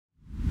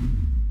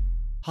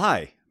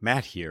Hi,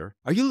 Matt here.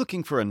 Are you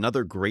looking for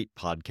another great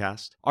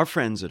podcast? Our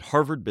friends at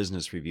Harvard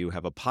Business Review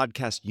have a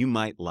podcast you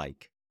might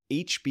like,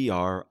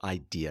 HBR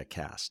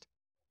IdeaCast.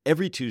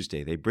 Every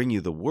Tuesday, they bring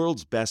you the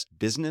world's best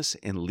business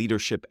and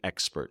leadership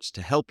experts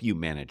to help you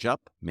manage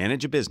up,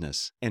 manage a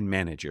business, and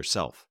manage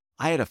yourself.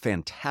 I had a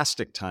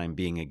fantastic time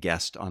being a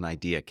guest on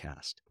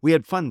IdeaCast. We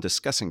had fun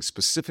discussing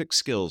specific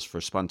skills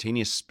for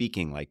spontaneous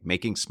speaking, like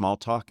making small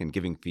talk and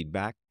giving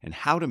feedback, and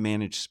how to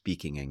manage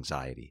speaking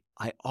anxiety.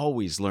 I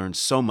always learn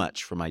so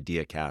much from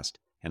IdeaCast,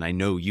 and I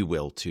know you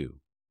will too.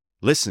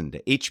 Listen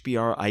to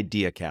HBR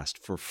IdeaCast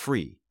for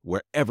free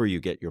wherever you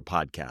get your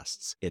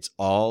podcasts. It's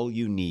all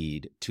you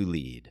need to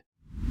lead.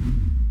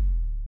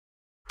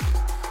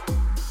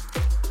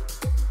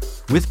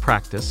 With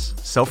practice,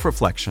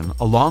 self-reflection,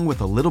 along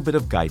with a little bit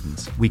of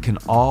guidance, we can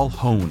all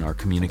hone our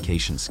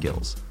communication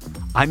skills.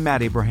 I'm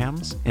Matt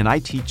Abrahams, and I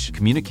teach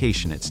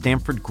communication at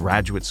Stanford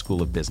Graduate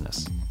School of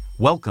Business.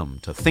 Welcome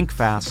to Think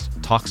Fast,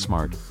 Talk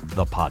Smart,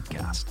 the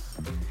podcast.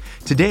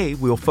 Today,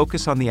 we'll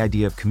focus on the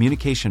idea of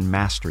communication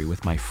mastery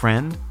with my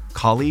friend,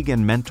 colleague,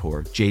 and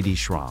mentor, J.D.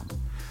 Schramm,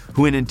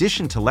 who in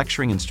addition to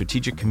lecturing in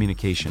strategic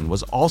communication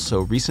was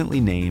also recently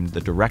named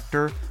the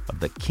director of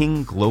the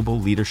King Global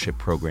Leadership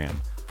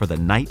Program for the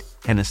Knight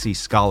Hennessy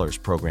Scholars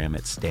Program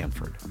at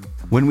Stanford.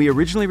 When we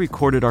originally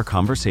recorded our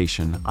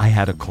conversation, I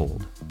had a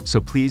cold, so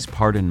please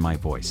pardon my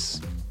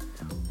voice.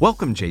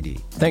 Welcome,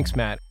 JD. Thanks,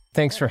 Matt.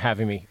 Thanks for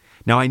having me.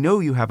 Now, I know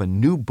you have a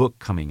new book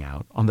coming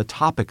out on the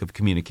topic of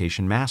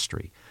communication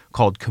mastery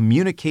called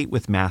Communicate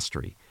with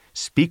Mastery,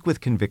 Speak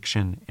with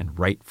Conviction, and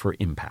Write for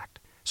Impact.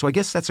 So I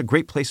guess that's a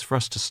great place for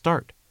us to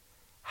start.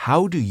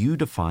 How do you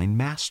define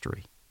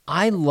mastery?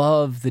 I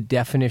love the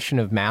definition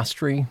of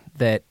mastery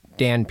that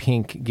Dan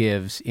Pink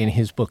gives in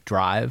his book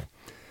Drive.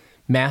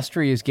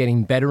 Mastery is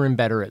getting better and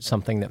better at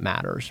something that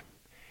matters.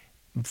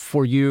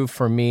 For you,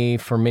 for me,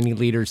 for many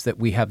leaders that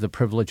we have the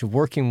privilege of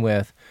working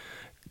with,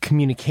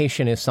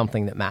 communication is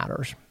something that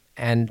matters.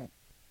 And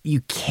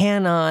you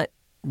cannot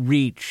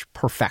reach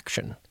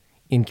perfection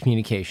in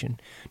communication.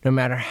 No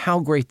matter how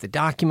great the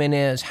document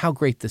is, how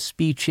great the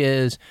speech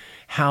is,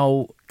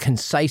 how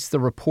concise the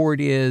report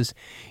is,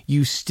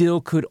 you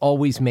still could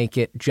always make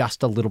it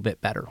just a little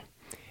bit better.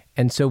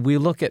 And so we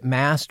look at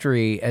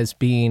mastery as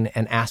being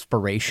an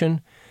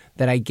aspiration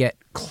that I get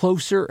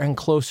closer and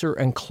closer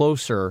and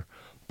closer,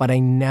 but I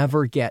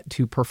never get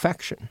to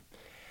perfection.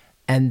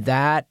 And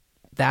that's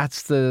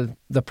the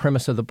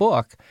premise of the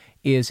book,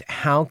 is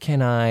how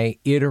can I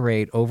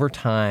iterate over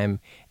time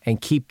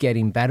and keep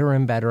getting better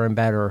and better and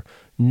better,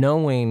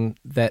 knowing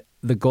that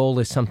the goal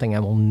is something I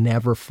will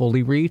never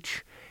fully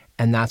reach,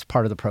 and that's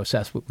part of the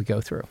process we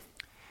go through.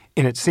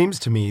 And it seems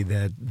to me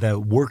that the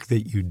work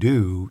that you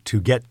do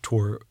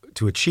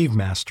to achieve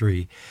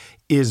mastery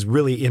is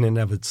really in and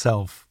of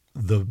itself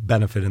the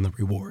benefit and the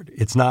reward.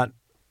 It's not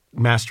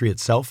mastery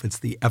itself, it's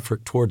the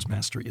effort towards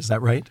mastery. Is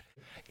that right?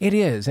 It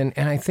is. And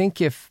I think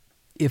if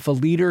a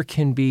leader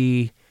can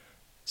be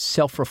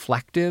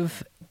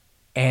self-reflective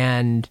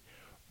and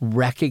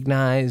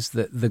recognize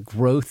the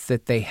growth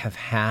that they have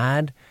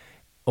had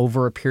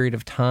over a period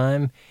of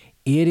time,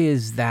 it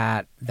is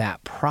that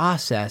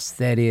process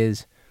that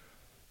is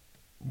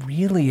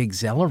really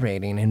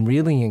exhilarating and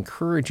really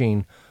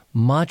encouraging,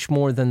 much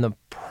more than the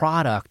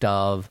product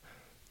of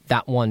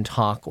that one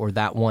talk or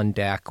that one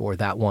deck or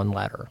that one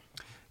letter.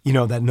 You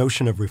know, that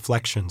notion of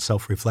reflection,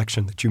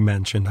 self-reflection that you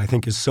mentioned, I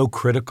think is so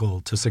critical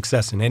to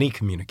success in any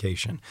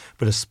communication,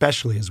 but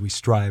especially as we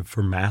strive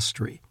for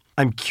mastery.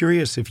 I'm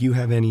curious if you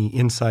have any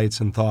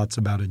insights and thoughts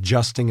about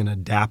adjusting and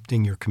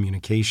adapting your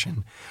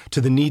communication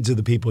to the needs of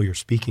the people you're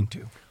speaking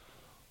to.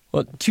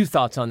 Well, two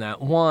thoughts on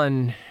that.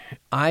 One,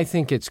 I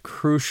think it's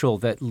crucial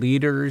that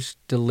leaders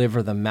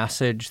deliver the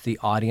message the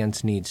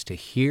audience needs to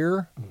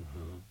hear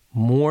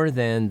more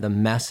than the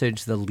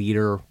message the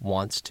leader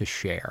wants to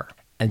share.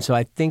 And so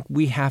I think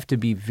we have to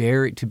be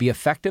to be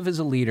effective as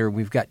a leader,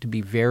 we've got to be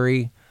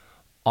very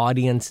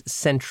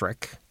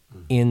audience-centric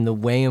in the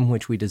way in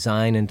which we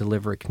design and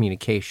deliver a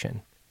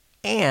communication.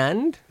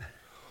 And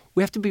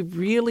we have to be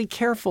really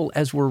careful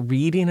as we're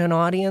reading an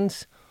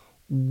audience.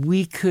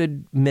 We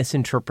could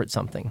misinterpret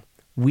something.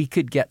 We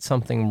could get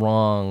something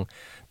wrong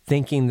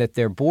thinking that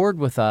they're bored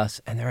with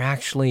us and they're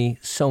actually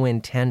so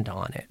intent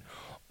on it.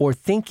 Or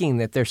thinking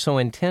that they're so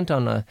intent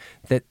on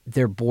that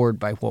they're bored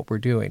by what we're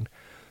doing.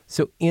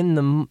 So in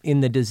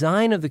the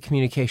design of the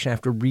communication, I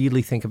have to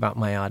really think about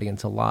my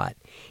audience a lot.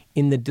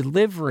 In the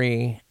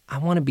delivery, I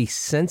want to be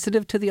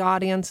sensitive to the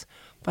audience,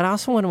 but I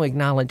also want to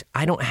acknowledge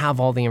I don't have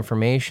all the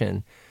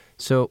information.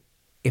 So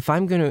if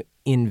I'm going to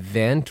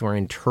invent or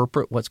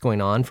interpret what's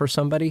going on for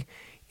somebody,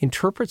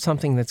 interpret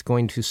something that's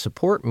going to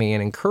support me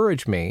and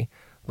encourage me,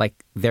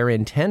 like their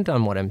intent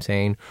on what I'm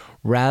saying,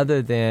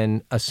 rather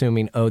than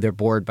assuming, oh, they're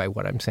bored by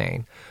what I'm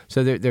saying.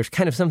 So there's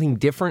kind of something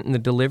different in the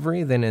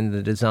delivery than in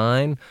the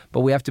design, but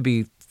we have to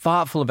be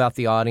thoughtful about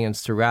the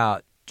audience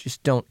throughout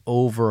just don't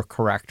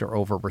overcorrect or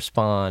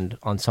over-respond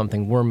on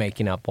something we're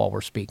making up while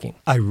we're speaking.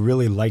 I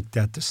really like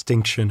that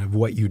distinction of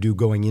what you do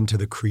going into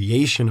the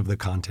creation of the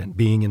content,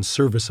 being in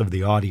service of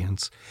the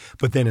audience,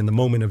 but then in the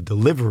moment of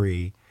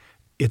delivery,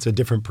 it's a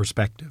different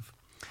perspective.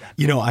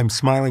 You know, I'm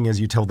smiling as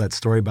you tell that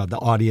story about the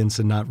audience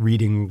and not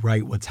reading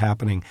right what's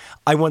happening.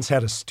 I once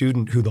had a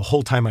student who the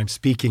whole time I'm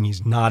speaking,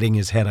 he's nodding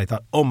his head. I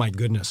thought, oh my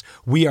goodness,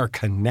 we are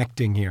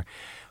connecting here.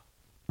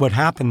 What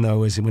happened,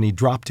 though, is when he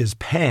dropped his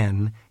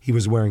pen, he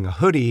was wearing a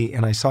hoodie,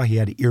 and I saw he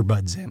had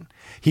earbuds in.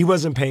 He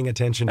wasn't paying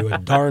attention to a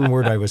darn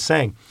word I was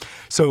saying.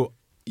 So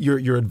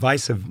your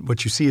advice of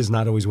what you see is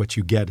not always what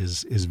you get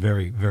is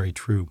very, very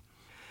true.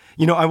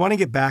 You know, I want to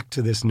get back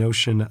to this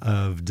notion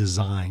of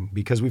design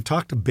because we've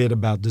talked a bit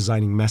about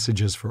designing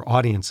messages for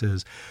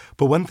audiences,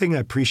 but one thing I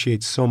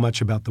appreciate so much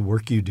about the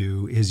work you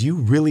do is you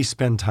really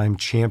spend time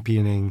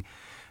championing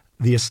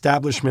the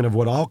establishment of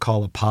what I'll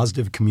call a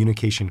positive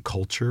communication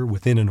culture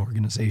within an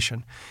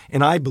organization.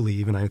 And I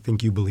believe, and I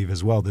think you believe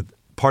as well, that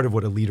part of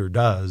what a leader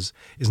does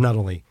is not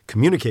only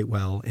communicate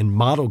well and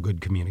model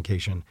good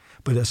communication,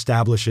 but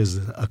establishes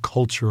a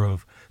culture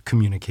of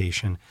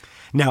communication.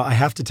 Now, I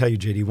have to tell you,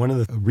 JD, one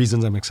of the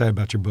reasons I'm excited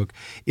about your book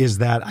is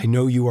that I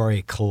know you are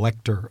a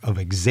collector of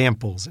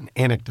examples and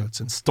anecdotes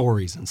and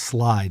stories and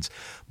slides,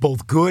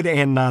 both good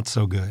and not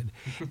so good.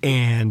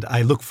 And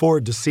I look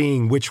forward to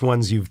seeing which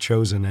ones you've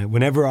chosen. And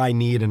whenever I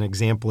need an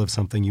example of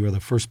something, you are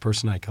the first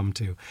person I come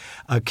to.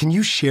 Can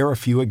you share a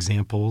few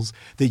examples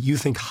that you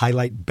think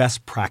highlight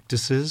best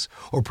practices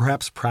or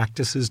perhaps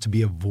practices to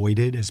be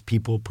avoided as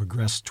people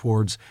progress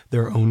towards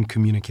their own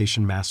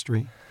communication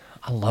mastery?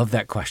 I love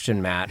that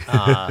question, Matt.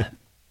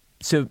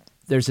 So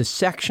there's a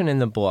section in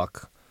the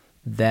book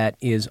that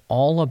is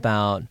all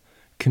about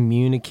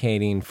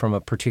communicating from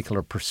a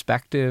particular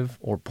perspective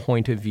or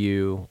point of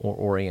view or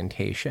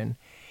orientation.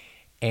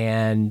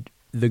 And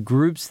the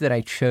groups that I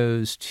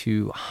chose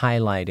to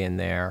highlight in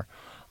there,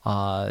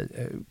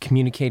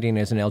 communicating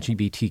as an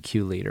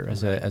LGBTQ leader,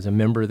 as a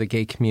member of the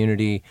gay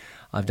community,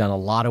 I've done a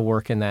lot of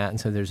work in that. And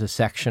so there's a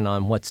section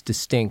on what's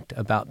distinct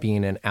about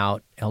being an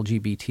out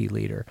LGBT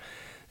leader.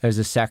 There's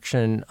a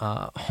section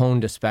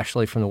honed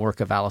especially from the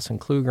work of Alison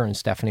Kluger and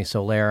Stephanie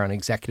Soler on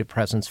executive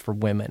presence for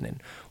women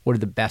and what are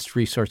the best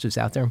resources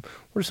out there.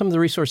 What are some of the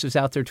resources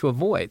out there to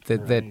avoid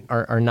that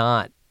are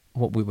not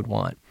what we would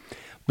want?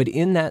 But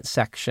in that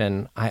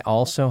section, I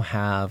also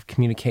have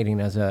communicating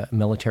as a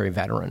military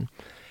veteran.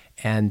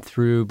 And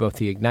through both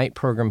the Ignite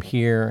program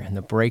here and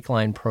the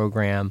Breakline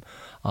program,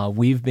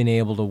 we've been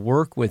able to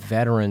work with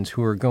veterans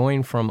who are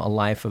going from a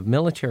life of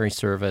military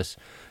service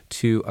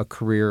to a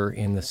career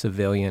in the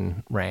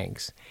civilian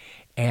ranks.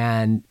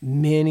 And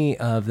many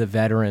of the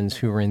veterans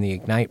who were in the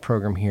Ignite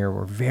program here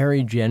were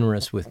very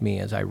generous with me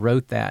as I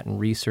wrote that and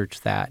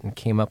researched that and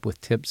came up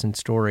with tips and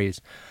stories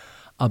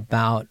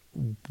about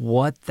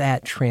what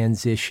that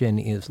transition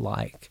is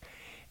like.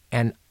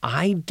 And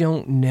I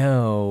don't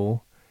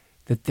know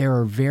that there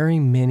are very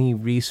many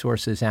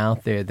resources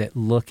out there that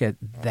look at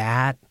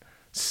that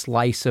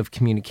slice of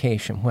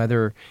communication,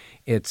 whether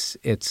it's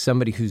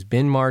somebody who's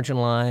been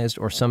marginalized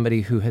or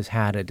somebody who has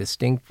had a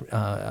distinct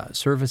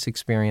service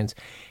experience,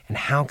 and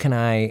how can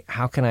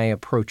I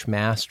approach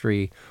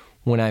mastery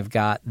when I've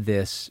got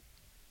this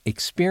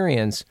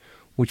experience,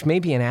 which may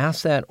be an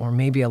asset or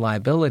maybe a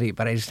liability,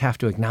 but I just have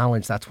to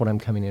acknowledge that's what I'm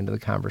coming into the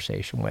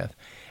conversation with.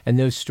 And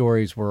those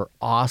stories were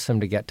awesome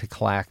to get to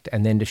collect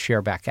and then to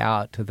share back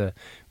out to the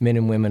men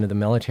and women of the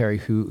military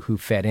who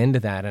fed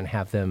into that and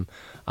have them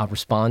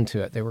respond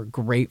to it. They were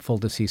grateful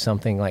to see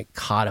something like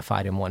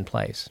codified in one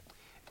place.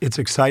 It's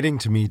exciting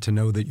to me to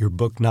know that your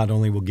book not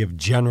only will give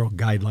general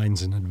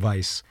guidelines and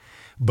advice,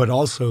 but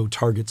also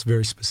targets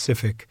very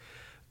specific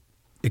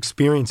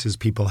experiences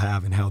people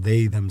have and how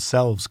they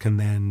themselves can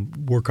then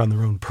work on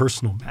their own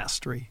personal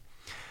mastery.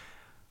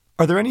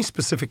 Are there any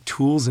specific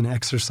tools and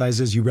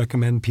exercises you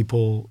recommend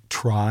people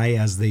try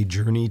as they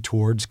journey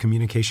towards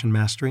communication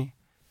mastery?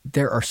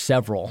 There are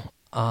several.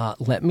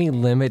 Let me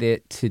limit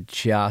it to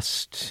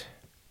just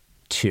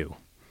two.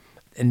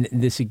 And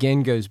this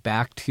again goes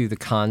back to the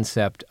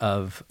concept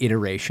of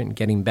iteration,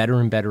 getting better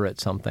and better at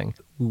something.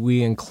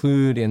 We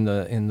include in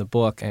the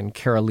book, and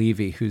Kara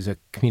Levy, who's a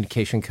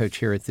communication coach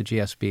here at the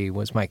GSB,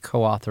 was my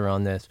co-author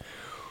on this.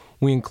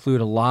 We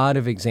include a lot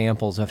of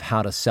examples of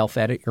how to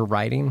self-edit your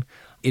writing.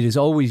 It is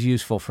always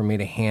useful for me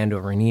to hand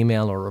over an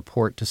email or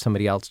report to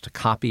somebody else to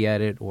copy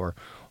edit or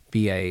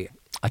be a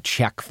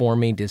check for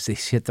me. Does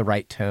this hit the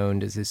right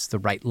tone? Is this the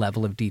right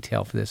level of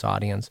detail for this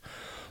audience?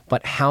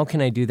 But how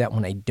can I do that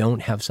when I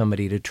don't have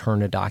somebody to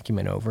turn a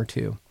document over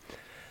to?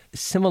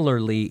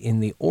 Similarly, in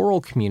the oral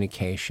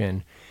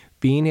communication,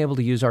 being able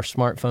to use our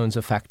smartphones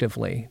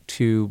effectively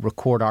to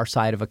record our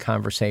side of a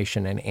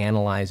conversation and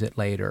analyze it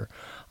later,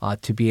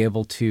 to be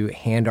able to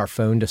hand our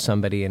phone to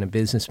somebody in a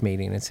business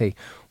meeting and say,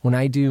 when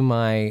I do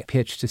my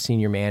pitch to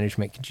senior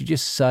management, could you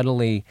just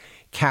subtly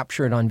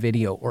capture it on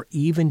video or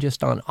even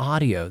just on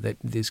audio that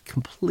is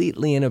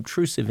completely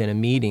unobtrusive in a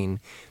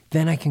meeting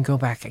then I can go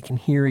back. I can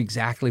hear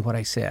exactly what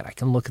I said. I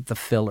can look at the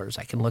fillers.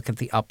 I can look at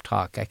the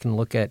uptalk. I can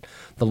look at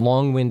the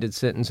long-winded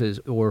sentences,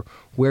 or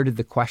where did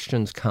the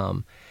questions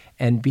come?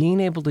 And being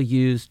able to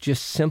use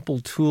just simple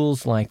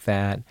tools like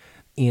that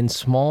in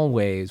small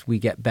ways, we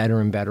get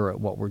better and better at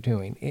what we're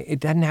doing. It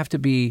doesn't have to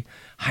be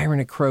hiring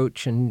a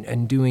coach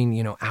and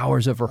doing,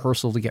 hours of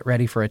rehearsal to get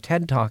ready for a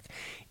TED Talk.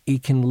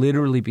 It can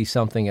literally be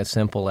something as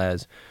simple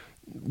as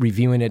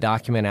reviewing a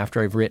document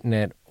after I've written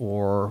it,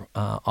 or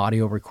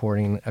audio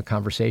recording a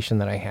conversation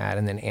that I had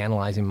and then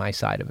analyzing my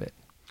side of it.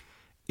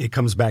 It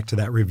comes back to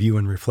that review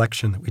and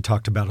reflection that we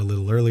talked about a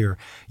little earlier.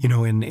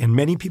 And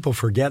many people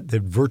forget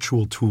that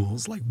virtual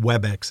tools like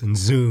WebEx and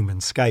Zoom and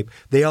Skype,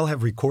 they all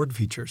have record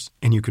features.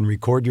 And you can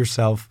record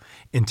yourself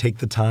and take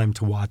the time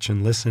to watch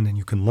and listen, and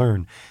you can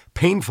learn.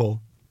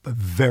 Painful, but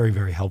very,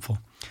 very helpful.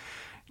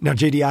 Now,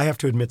 JD, I have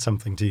to admit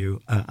something to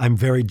you. I'm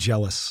very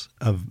jealous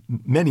of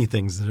many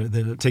things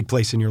that take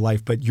place in your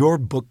life, but your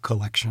book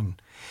collection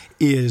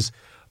is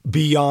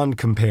beyond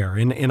compare.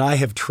 And I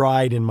have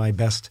tried in my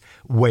best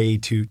way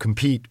to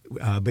compete,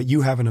 but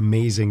you have an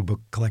amazing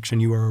book collection.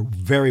 You are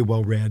very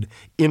well read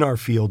in our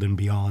field and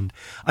beyond.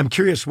 I'm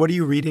curious, what are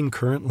you reading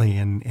currently,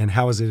 and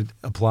how is it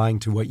applying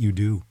to what you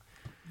do?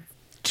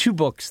 Two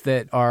books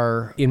that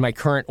are in my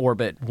current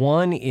orbit.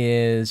 One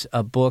is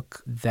a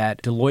book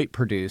that Deloitte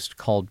produced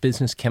called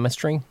Business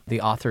Chemistry. The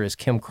author is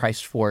Kim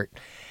Christfort,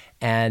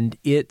 and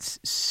it's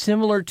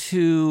similar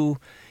to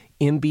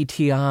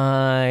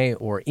MBTI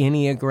or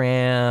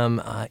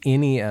Enneagram,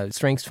 any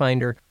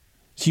StrengthsFinder.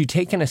 So you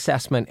take an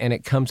assessment and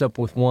it comes up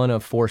with one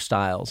of four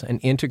styles: an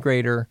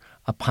integrator,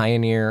 a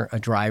pioneer, a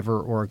driver,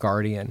 or a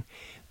guardian.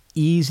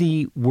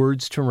 Easy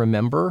words to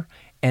remember,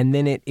 and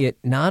then it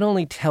not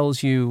only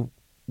tells you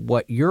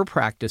what your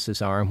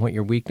practices are and what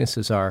your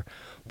weaknesses are,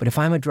 but if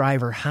I'm a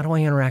driver, how do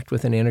I interact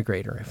with an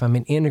integrator? If I'm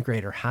an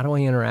integrator, how do I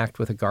interact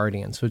with a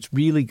guardian? So it's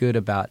really good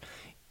about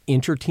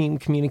inter-team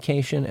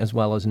communication as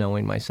well as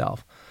knowing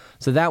myself.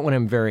 So that one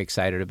I'm very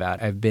excited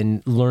about. I've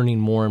been learning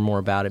more and more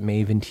about it, may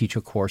even teach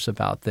a course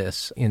about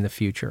this in the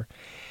future.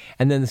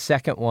 And then the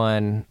second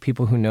one,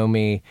 people who know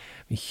me,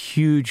 I'm a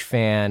huge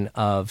fan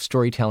of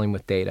Storytelling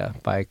with Data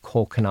by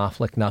Cole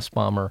Knopflich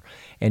Nussbaumer.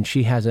 And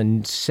she has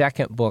a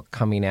second book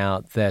coming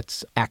out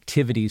that's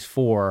activities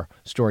for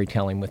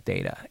storytelling with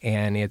data.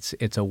 And it's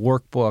a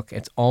workbook.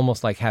 It's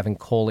almost like having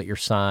Cole at your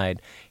side,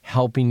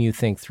 helping you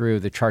think through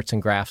the charts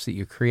and graphs that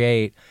you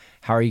create.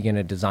 How are you going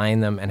to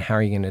design them, and how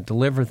are you going to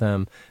deliver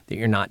them, that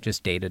you're not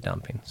just data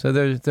dumping? So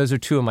those are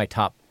two of my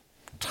top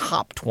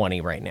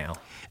 20 right now.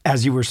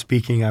 As you were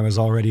speaking, I was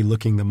already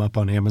looking them up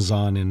on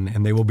Amazon,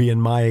 and they will be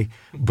in my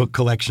book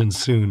collection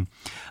soon.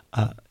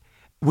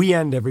 We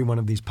end every one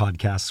of these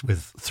podcasts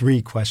with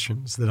 3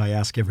 questions that I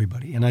ask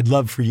everybody, and I'd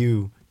love for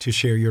you to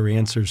share your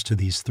answers to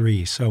these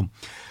 3. So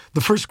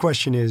the first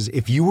question is,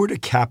 if you were to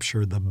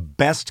capture the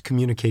best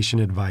communication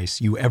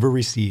advice you ever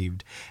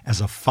received as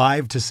a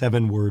 5 to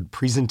 7 word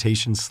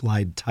presentation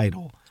slide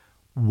title,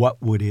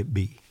 what would it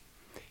be?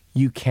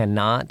 You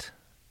cannot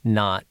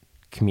not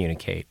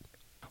communicate.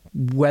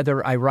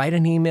 Whether I write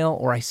an email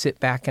or I sit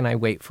back and I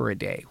wait for a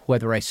day,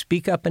 whether I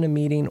speak up in a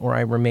meeting or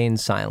I remain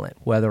silent,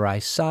 whether I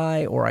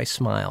sigh or I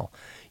smile,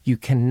 you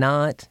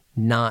cannot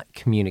not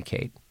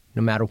communicate.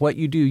 No matter what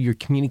you do, you're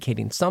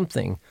communicating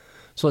something.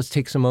 So let's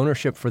take some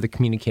ownership for the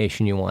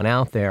communication you want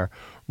out there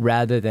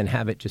rather than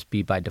have it just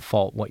be by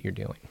default what you're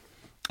doing.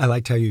 I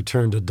liked how you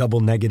turned a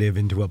double negative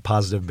into a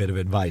positive bit of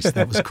advice.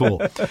 That was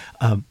cool.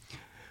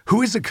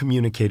 Who is a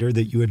communicator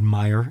that you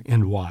admire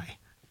and why?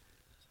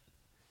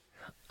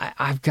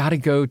 I've got to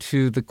go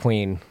to the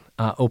Queen,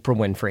 Oprah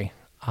Winfrey.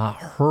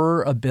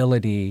 Her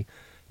ability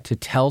to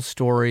tell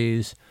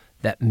stories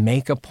that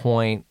make a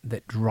point,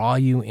 that draw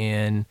you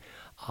in.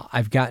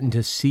 I've gotten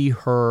to see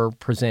her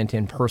present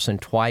in person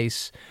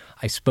twice.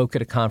 I spoke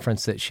at a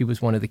conference that she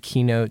was one of the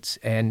keynotes,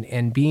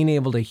 and being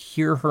able to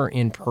hear her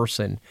in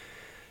person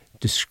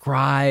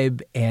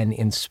describe and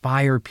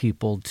inspire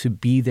people to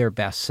be their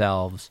best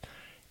selves,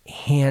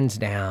 hands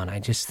down, I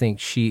just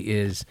think she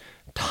is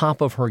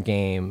top of her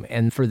game.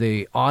 And for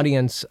the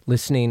audience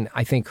listening,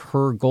 I think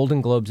her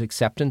Golden Globes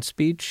acceptance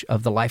speech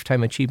of the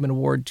Lifetime Achievement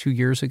Award 2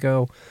 years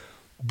ago,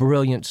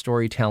 brilliant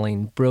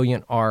storytelling,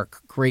 brilliant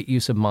arc, great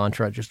use of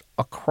mantra, just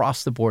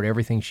across the board,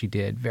 everything she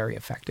did, very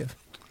effective.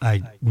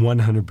 I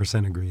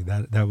 100% agree.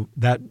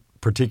 That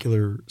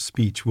particular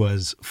speech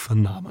was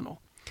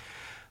phenomenal.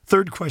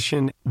 Third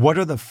question, what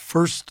are the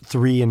first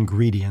 3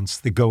 ingredients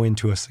that go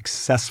into a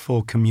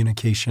successful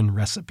communication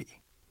recipe?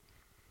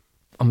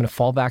 I'm going to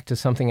fall back to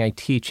something I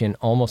teach in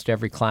almost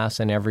every class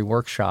and every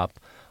workshop: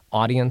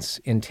 audience,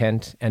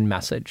 intent, and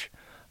message.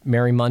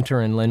 Mary Munter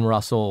and Lynn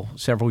Russell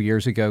several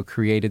years ago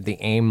created the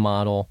AIM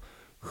model.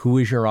 Who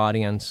is your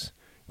audience?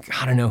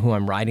 Got to know who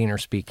I'm writing or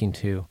speaking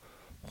to.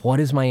 What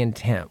is my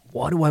intent?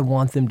 What do I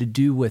want them to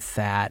do with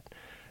that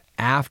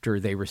after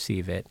they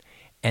receive it?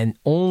 And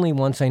only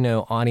once I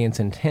know audience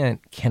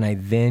intent can I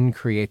then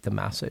create the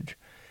message.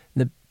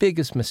 The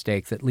biggest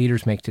mistake that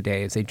leaders make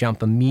today is they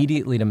jump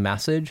immediately to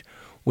message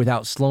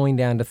without slowing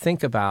down to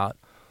think about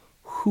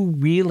who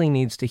really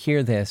needs to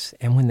hear this?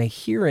 And when they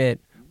hear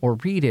it or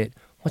read it,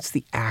 what's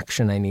the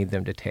action I need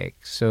them to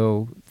take?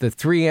 So the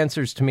three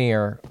answers to me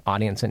are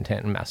audience,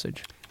 intent, and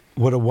message.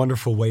 What a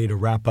wonderful way to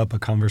wrap up a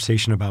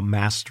conversation about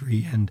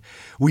mastery. And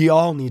we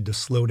all need to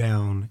slow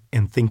down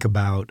and think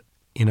about,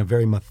 in a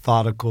very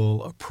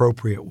methodical,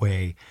 appropriate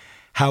way,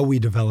 how we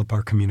develop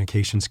our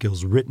communication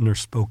skills, written or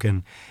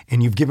spoken.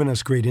 And you've given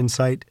us great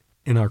insight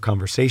in our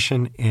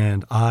conversation,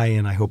 and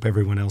I hope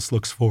everyone else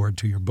looks forward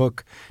to your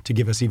book to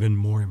give us even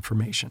more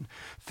information.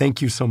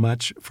 Thank you so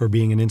much for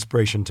being an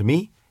inspiration to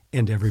me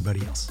and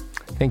everybody else.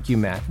 Thank you,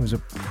 Matt. It was a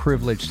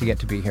privilege to get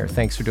to be here.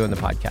 Thanks for doing the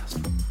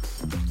podcast.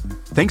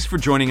 Thanks for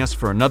joining us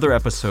for another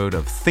episode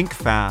of Think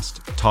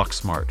Fast, Talk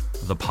Smart,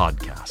 the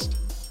podcast.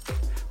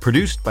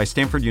 Produced by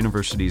Stanford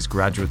University's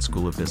Graduate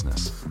School of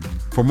Business.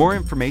 For more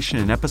information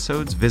and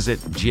episodes, visit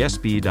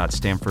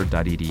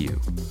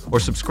gsb.stanford.edu or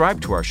subscribe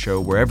to our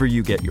show wherever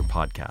you get your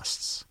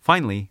podcasts.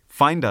 Finally,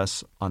 find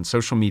us on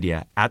social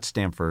media at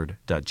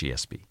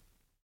stanford.gsb.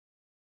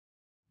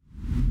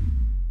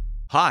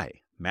 Hi,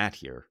 Matt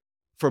here.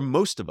 For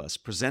most of us,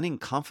 presenting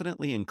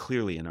confidently and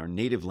clearly in our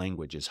native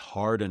language is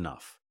hard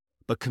enough.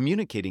 But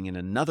communicating in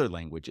another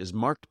language is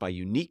marked by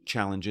unique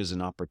challenges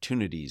and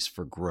opportunities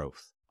for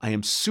growth. I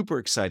am super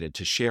excited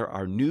to share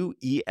our new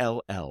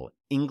ELL,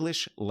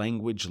 English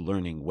Language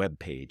Learning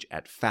webpage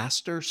at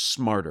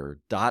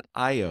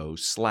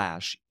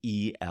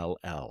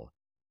fastersmarter.io/ELL.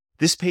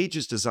 This page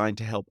is designed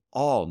to help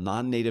all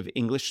non-native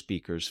English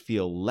speakers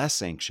feel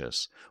less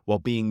anxious while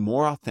being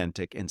more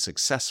authentic and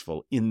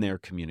successful in their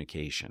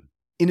communication.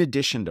 In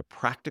addition to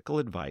practical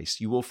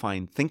advice, you will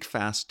find Think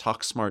Fast,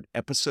 Talk Smart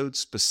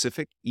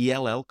episode-specific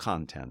ELL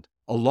content,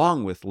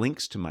 along with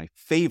links to my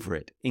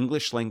favorite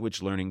English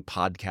language learning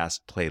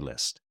podcast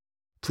playlist.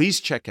 Please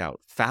check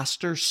out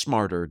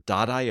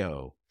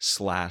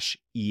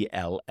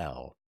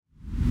fastersmarter.io/ELL.